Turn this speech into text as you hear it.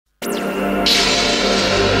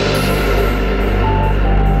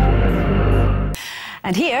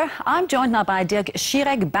And here, I'm joined now by Dirk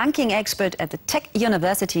Schiereck, banking expert at the Tech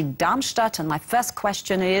University Darmstadt. And my first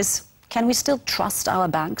question is, can we still trust our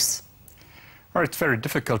banks? Well, it's very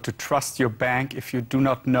difficult to trust your bank if you do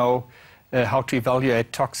not know how to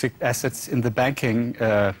evaluate toxic assets in the banking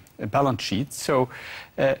balance sheet. So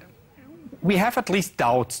we have at least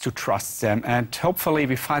doubts to trust them, and hopefully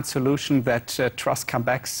we find a solution that trust comes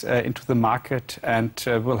back into the market and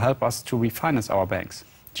will help us to refinance our banks.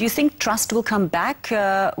 Do you think trust will come back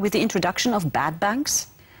with the introduction of bad banks?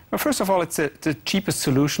 Well, first of all, it's the cheapest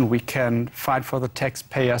solution we can find for the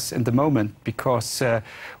taxpayers in the moment, because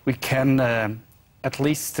we can at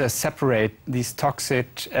least separate these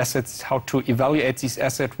toxic assets, how to evaluate these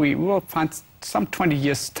assets. We will find some 20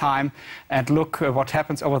 years' time and look what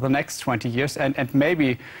happens over the next 20 years. And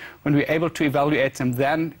maybe when we're able to evaluate them,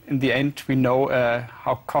 then in the end we know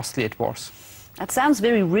how costly it was. That sounds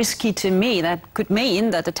very risky to me. That could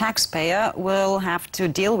mean that the taxpayer will have to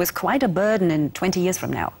deal with quite a burden in 20 years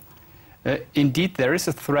from now. Indeed, there is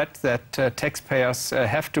a threat that taxpayers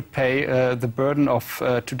have to pay the burden of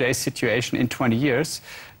today's situation in 20 years.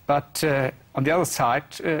 But on the other side,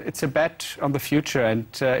 it's a bet on the future. And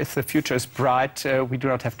if the future is bright, we do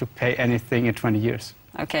not have to pay anything in 20 years.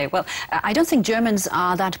 Okay, well, I don't think Germans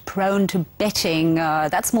are that prone to betting.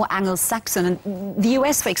 That's more Anglo-Saxon. And the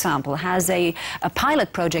US, for example, has a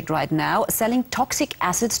pilot project right now selling toxic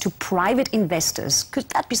assets to private investors. Could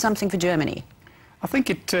that be something for Germany? I think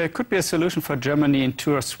it could be a solution for Germany in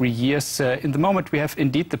 2 or 3 years. In the moment, we have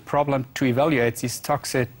indeed the problem to evaluate these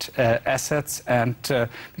toxic assets. And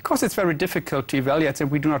because it's very difficult to evaluate them,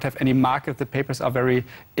 we do not have any market. The papers are very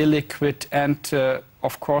illiquid. And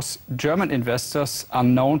of course, German investors are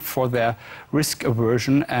known for their risk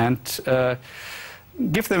aversion. And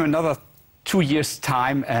give them another 2 years'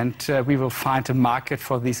 time, and we will find a market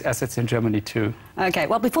for these assets in Germany too. Okay,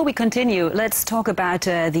 well, before we continue, let's talk about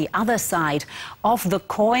the other side of the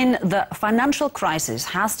coin. The financial crisis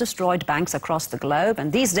has destroyed banks across the globe,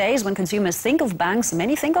 and these days, when consumers think of banks,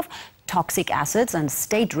 many think of toxic assets and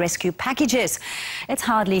state rescue packages. It's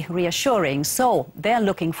hardly reassuring, so they're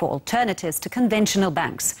looking for alternatives to conventional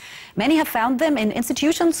banks. Many have found them in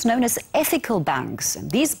institutions known as ethical banks.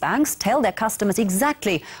 And these banks tell their customers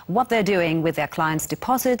exactly what they're doing with their clients'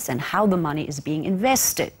 deposits and how the money is being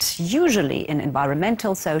invested, usually in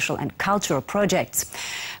environmental, social and cultural projects.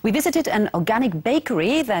 We visited an organic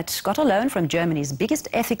bakery that got a loan from Germany's biggest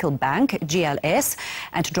ethical bank, GLS,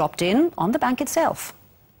 and dropped in on the bank itself.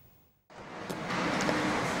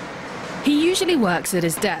 He usually works at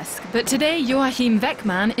his desk, but today Joachim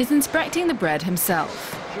Weckmann is inspecting the bread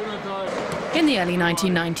himself. In the early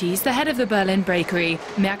 1990s, the head of the Berlin bakery,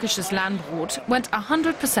 Märkisches Landbrot, went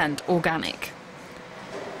 100% organic.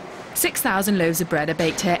 6,000 loaves of bread are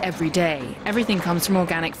baked here every day. Everything comes from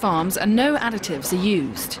organic farms and no additives are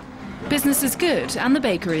used. Business is good and the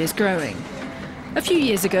bakery is growing. A few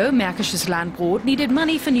years ago, Märkisches Landbrot needed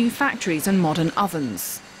money for new factories and modern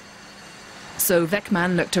ovens. So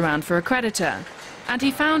Weckmann looked around for a creditor, and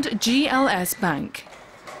he found GLS Bank.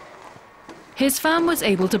 His firm was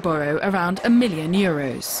able to borrow around €1 million.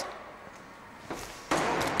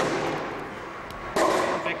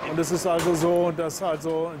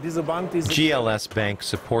 GLS Bank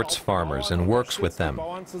supports farmers and works with them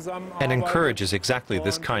and encourages exactly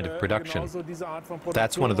this kind of production.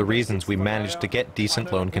 That's one of the reasons we managed to get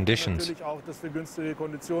decent loan conditions.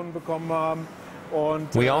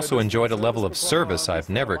 We also enjoyed a level of service I've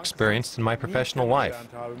never experienced in my professional life.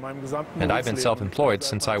 And I've been self-employed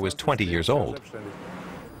since I was 20 years old.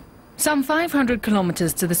 Some 500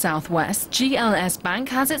 kilometers to the southwest, GLS Bank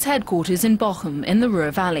has its headquarters in Bochum in the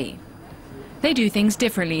Ruhr Valley. They do things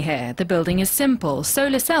differently here. The building is simple.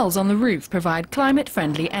 Solar cells on the roof provide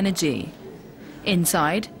climate-friendly energy.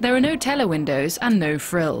 Inside, there are no telewindows and no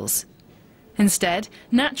frills. Instead,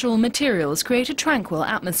 natural materials create a tranquil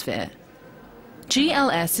atmosphere.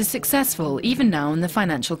 GLS is successful even now in the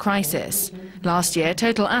financial crisis. Last year,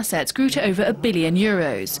 total assets grew to over €1 billion,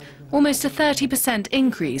 almost a 30%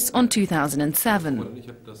 increase on 2007.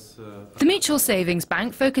 The Mutual Savings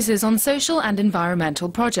Bank focuses on social and environmental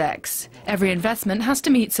projects. Every investment has to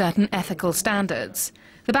meet certain ethical standards.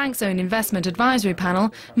 The bank's own investment advisory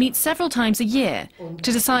panel meets several times a year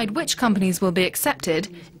to decide which companies will be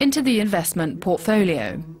accepted into the investment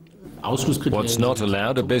portfolio. What's not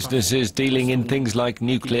allowed are businesses dealing in things like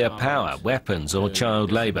nuclear power, weapons or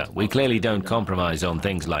child labour. We clearly don't compromise on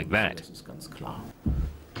things like that.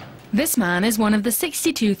 This man is one of the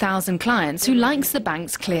 62,000 clients who likes the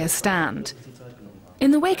bank's clear stand. In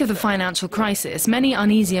the wake of the financial crisis, many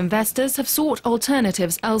uneasy investors have sought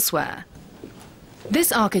alternatives elsewhere.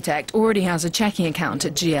 This architect already has a checking account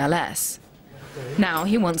at GLS. Now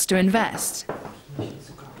he wants to invest.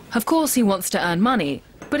 Of course he wants to earn money,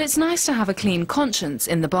 but it's nice to have a clean conscience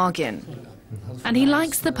in the bargain. And he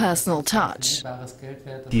likes the personal touch.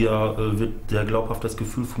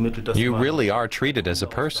 You really are treated as a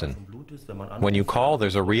person. When you call,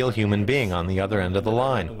 there's a real human being on the other end of the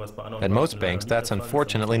line. At most banks, that's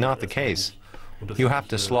unfortunately not the case. You have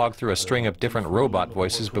to slog through a string of different robot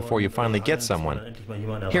voices before you finally get someone.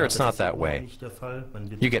 Here it's not that way.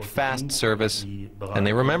 You get fast service, and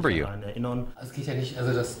they remember you.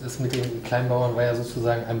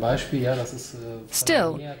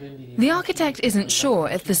 Still, the architect isn't sure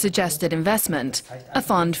if the suggested investment, a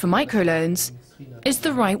fund for microloans, is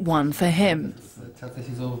the right one for him.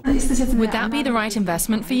 Would that be the right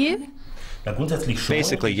investment for you?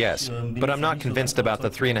 Basically, yes, but I'm not convinced about the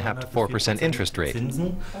 3.5% to 4% interest rate.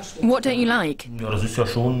 What don't you like?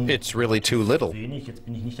 It's really too little.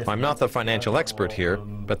 I'm not the financial expert here,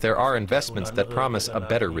 but there are investments that promise a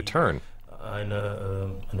better return.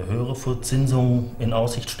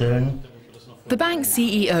 The bank's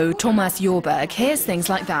CEO, Thomas Jorberg, hears things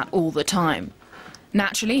like that all the time.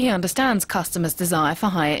 Naturally, he understands customers' desire for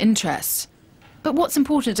higher interest. But what's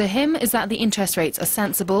important to him is that the interest rates are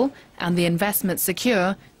sensible and the investments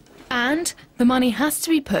secure, and the money has to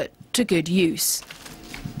be put to good use.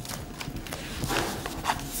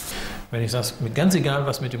 If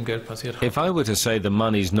I were to say the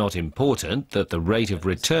money's not important, that the rate of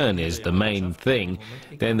return is the main thing,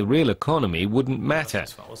 then the real economy wouldn't matter.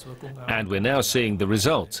 And we're now seeing the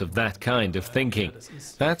results of that kind of thinking.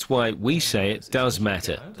 That's why we say it does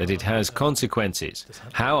matter, that it has consequences.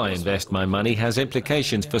 How I invest my money has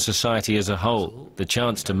implications for society as a whole. The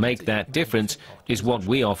chance to make that difference is what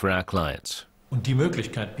we offer our clients.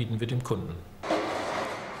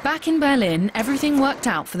 Back in Berlin, everything worked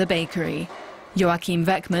out for the bakery. Joachim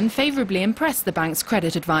Weckmann favourably impressed the bank's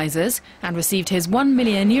credit advisors and received his €1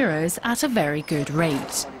 million at a very good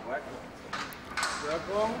rate.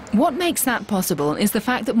 What makes that possible is the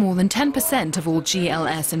fact that more than 10% of all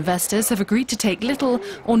GLS investors have agreed to take little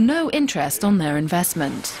or no interest on their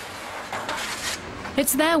investment.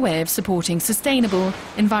 It's their way of supporting sustainable,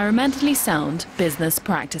 environmentally sound business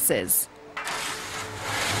practices.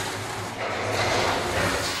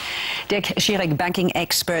 Dirk Schiereck, banking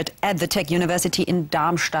expert at the Tech University in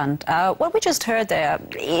Darmstadt. What we just heard there,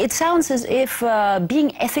 it sounds as if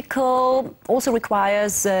being ethical also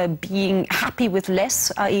requires being happy with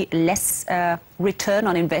less, i.e. less return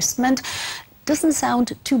on investment. Doesn't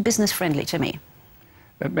sound too business-friendly to me.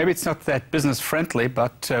 Maybe it's not that business-friendly,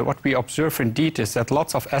 but what we observe indeed is that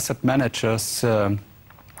lots of asset managers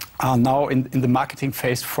are now in the marketing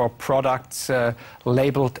phase for products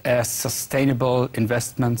labeled as sustainable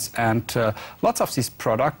investments, and lots of these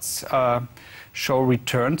products show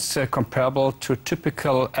returns comparable to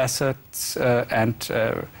typical assets and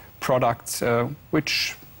products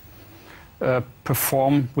which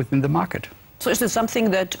perform within the market. So is this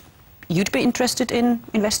something that you'd be interested in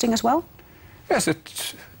investing as well? Yes,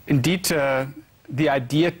 it's indeed the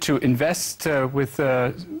idea to invest with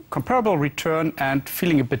a comparable return and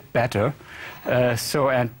feeling a bit better.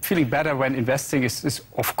 And feeling better when investing is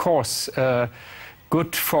of course,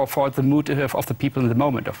 good for the mood of the people in the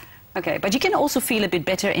moment. Okay, but you can also feel a bit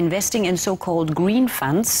better investing in so-called green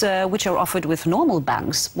funds, which are offered with normal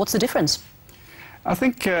banks. What's the difference? I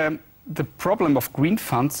think the problem of green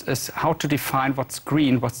funds is how to define what's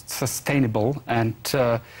green, what's sustainable. And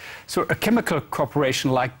so a chemical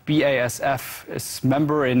corporation like BASF is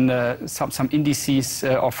member in some indices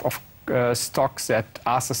of stocks that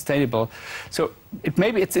are sustainable. So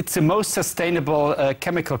maybe it's the most sustainable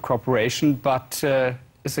chemical corporation, but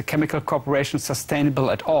is a chemical corporation sustainable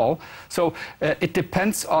at all? So it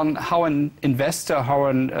depends on how an investor, how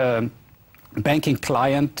an banking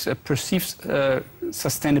client perceives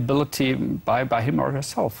sustainability by him or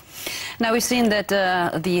herself. Now we've seen that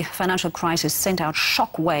the financial crisis sent out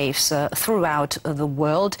shock waves throughout the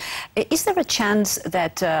world. Is there a chance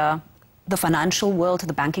that the financial world,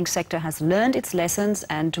 the banking sector, has learned its lessons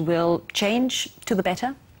and will change to the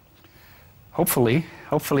better? Hopefully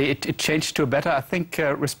it changed to a better. I think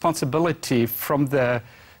responsibility from the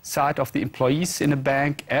side of the employees in a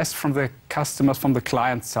bank as from the customers, from the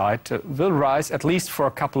client side, will rise at least for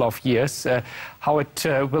a couple of years. How it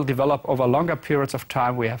will develop over longer periods of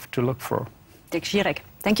time we have to look for. Dirk Schiereck,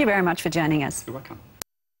 thank you very much for joining us. You're welcome.